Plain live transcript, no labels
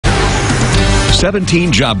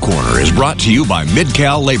17 Job Corner is brought to you by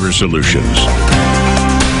Midcal Labor Solutions.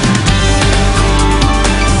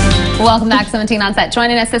 Welcome back, 17 on Set.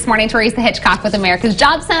 Joining us this morning, Teresa Hitchcock with America's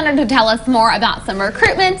Job Center to tell us more about some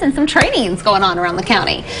recruitments and some trainings going on around the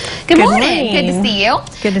county. Good morning. Good to see you.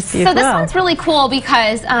 Good to see you. So this one's really cool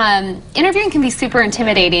because interviewing can be super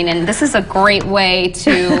intimidating, and this is a great way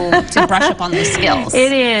to brush up on those skills.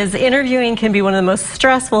 It is. Interviewing can be one of the most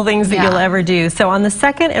stressful things that you'll ever do. So on the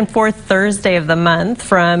second and fourth Thursday of the month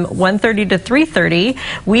from 1:30 to 3:30,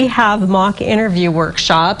 we have mock interview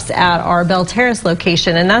workshops at our Bell Terrace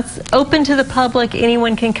location, and that's open to the public.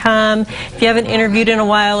 Anyone can come. If you haven't interviewed in a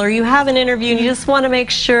while, or you have an interview and you just want to make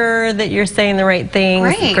sure that you're saying the right things,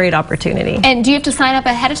 it's a great opportunity. And do you have to sign up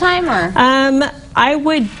ahead of time, or? I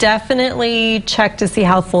would definitely check to see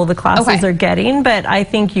how full the classes are getting, but I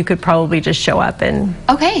think you could probably just show up and...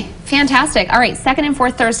 Okay, fantastic. All right, second and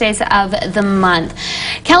fourth Thursdays of the month.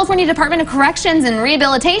 California Department of Corrections and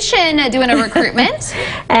Rehabilitation doing a recruitment.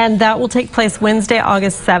 And that will take place Wednesday,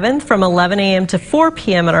 August 7th from 11 a.m. to 4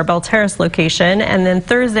 p.m. at our Bell Terrace location, and then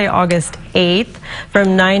Thursday, August 8th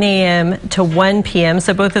from 9 a.m. to 1 p.m.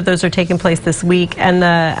 So both of those are taking place this week, and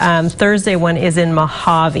the Thursday one is in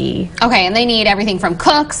Mojave. Okay, and they need everything from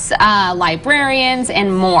cooks, librarians,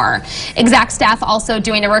 and more. Exact Staff also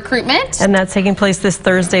doing a recruitment. And that's taking place this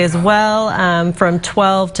Thursday as well from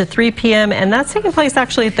 12 to 3 p.m. And that's taking place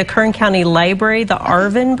actually at the Kern County Library, the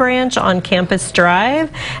Arvin branch on Campus Drive.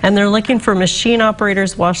 And they're looking for machine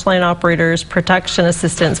operators, wash line operators, production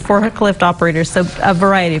assistants, forklift operators, so a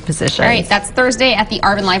variety of positions. All right, that's Thursday at the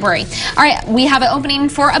Arvin Library. All right, we have an opening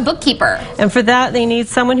for a bookkeeper. And for that, they need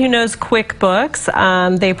someone who knows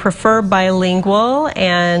QuickBooks. They prefer bilingual,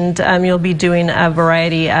 and you'll be doing a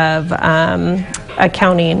variety of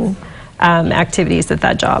accounting activities at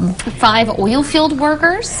that job. 5 oil field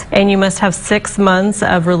workers. And you must have 6 months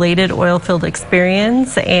of related oil field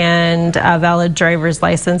experience and a valid driver's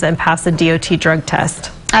license and pass a DOT drug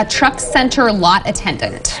test. A truck center lot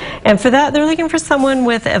attendant. And for that, they're looking for someone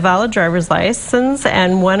with a valid driver's license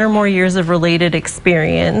and 1 or more years of related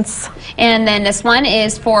experience. And then this one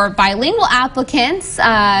is for bilingual applicants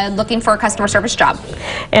looking for a customer service job.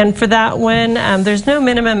 And for that one, there's no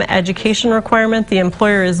minimum education requirement. The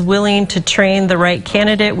employer is willing to train the right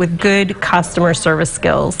candidate with good customer service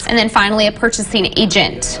skills. And then finally, a purchasing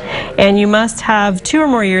agent. And you must have 2 or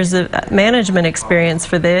more years of management experience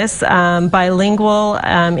for this. Bilingual,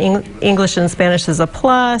 English and Spanish is a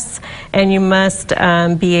plus, and you must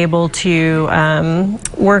be able to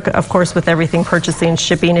work, of course, with everything purchasing,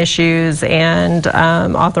 shipping issues, and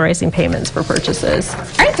authorizing payments for purchases. All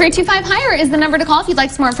right, 325-HIRE is the number to call if you'd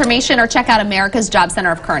like some more information, or check out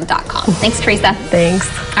americasjobcenterofkern.com. Thanks, Teresa. Thanks.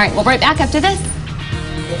 All right, we'll be right back after this.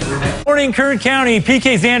 Good morning, Kern County.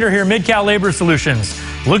 PK Zander here, Midcal Labor Solutions.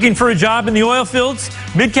 Looking for a job in the oil fields?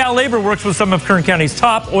 Midcal Labor works with some of Kern County's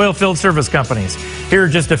top oil field service companies. Here are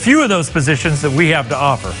just a few of those positions that we have to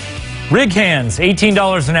offer. Rig hands,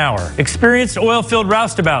 $18 an hour. Experienced oil field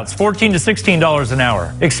roustabouts, $14 to $16 an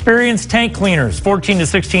hour. Experienced tank cleaners, $14 to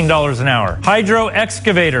 $16 an hour. Hydro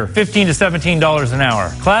excavator, $15 to $17 an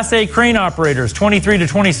hour. Class A crane operators, $23 to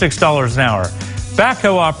 $26 an hour.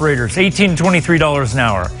 Backhoe operators, $18 to $23 an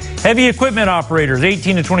hour. Heavy equipment operators,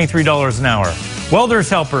 $18 to $23 an hour. Welders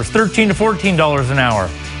helpers, $13 to $14 an hour.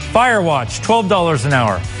 Firewatch, $12 an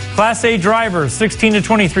hour. Class A drivers, $16 to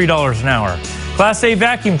 $23 an hour. Class A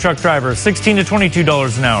vacuum truck drivers, $16 to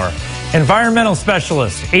 $22 an hour. Environmental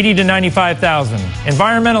specialists, $80 to $95,000.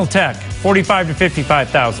 Environmental tech, $45 to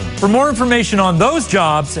 $55,000. For more information on those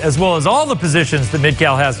jobs, as well as all the positions that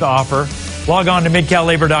Midcal has to offer, log on to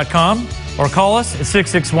midcallabor.com or call us at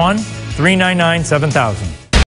 661-399-7000.